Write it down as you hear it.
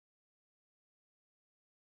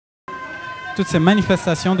toutes ces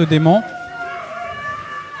manifestations de démons.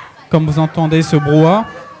 Comme vous entendez ce brouhaha,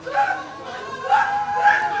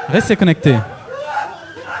 restez connectés.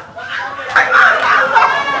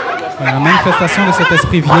 La manifestation de cet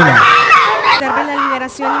esprit violent. Observen la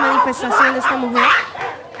liberación y manifestación de esta mujer.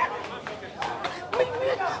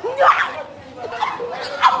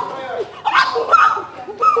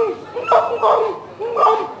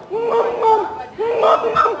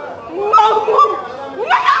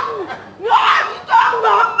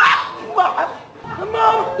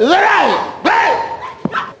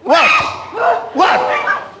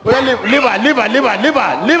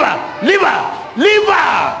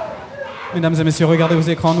 Mesdames et messieurs, regardez vos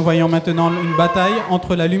écrans. Nous voyons maintenant une bataille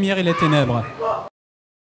entre la lumière et les ténèbres.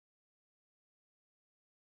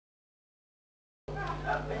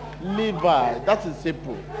 Levi, that is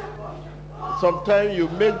simple. Sometimes you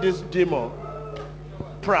make this demon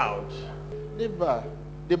proud. Levi,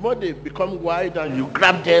 the more they become wild and you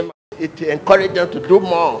grab them, it encourages them to do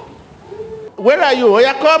more. Where are you? Oh,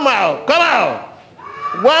 yeah, come out. Come out.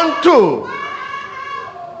 1, 2.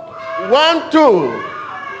 1, 2.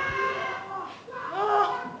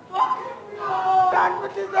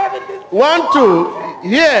 One, two,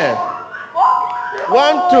 here.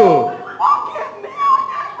 1, 2.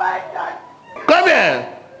 Come here.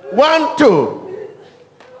 1, 2.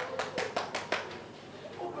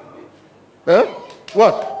 Huh?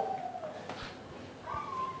 What?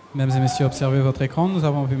 Mesdames et messieurs, observez votre écran. Nous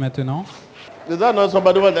avons vu maintenant. Is that not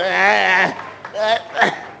somebody who wants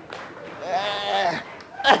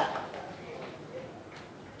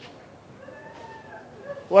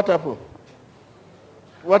What happened?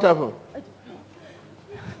 What happened?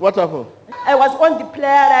 What happened? I was on the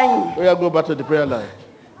prayer line. Oh, yeah, go back to the prayer line.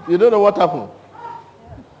 You don't know what happened?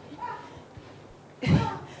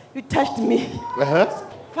 You touched me. Uh-huh.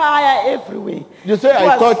 Fire everywhere. You say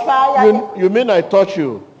I touched you. You mean I touched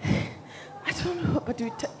you? I don't know, but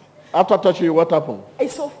after touching you, what happened? I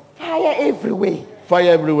saw fire everywhere.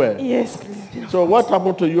 Fire everywhere? Yes, please. So what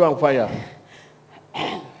happened to you and fire?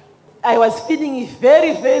 I was feeling it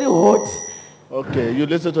very, very hot. Okay, you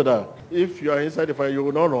listen to that. If you are inside the fire, you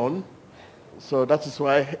will not run. So that is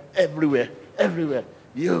why everywhere.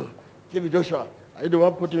 You, David Joshua, are you the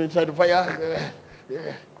one putting inside the fire?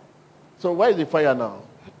 So why is the fire now?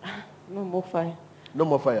 No more fire. No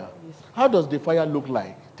more fire? Yes. How does the fire look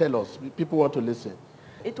like? Tell us. People want to listen.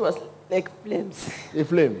 It was like flames. A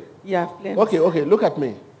flame? Yeah, flames. Okay, look at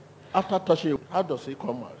me. After touching you, how does it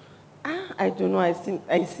come out? I don't know. I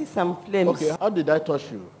see some flames. Okay, how did I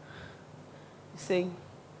touch you? Saying.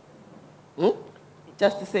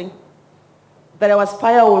 Just saying. That I was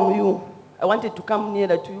fire on you. I wanted to come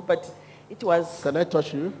nearer to you, but it was... Can I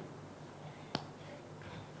touch you?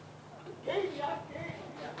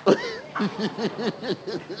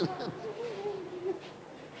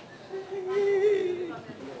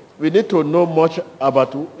 We need to know much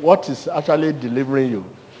about what is actually delivering you.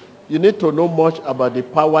 You need to know much about the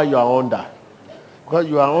power you are under. Because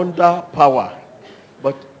you are under power.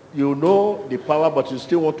 But you know the power, but you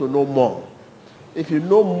still want to know more. If you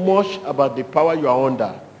know much about the power you are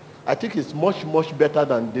under, I think it's much, much better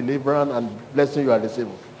than deliverance and blessing you are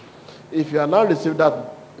receiving. If you are now receiving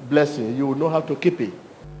that blessing, you will know how to keep it.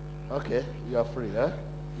 Okay, you are free, huh?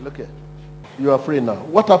 Look at you are free now.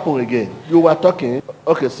 What happened again? You were talking.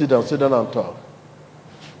 Okay, sit down and talk.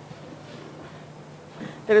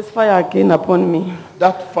 There is fire again upon me.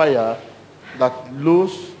 That fire that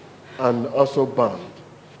loose and also bound.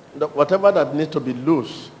 Whatever that needs to be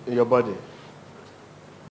loose in your body,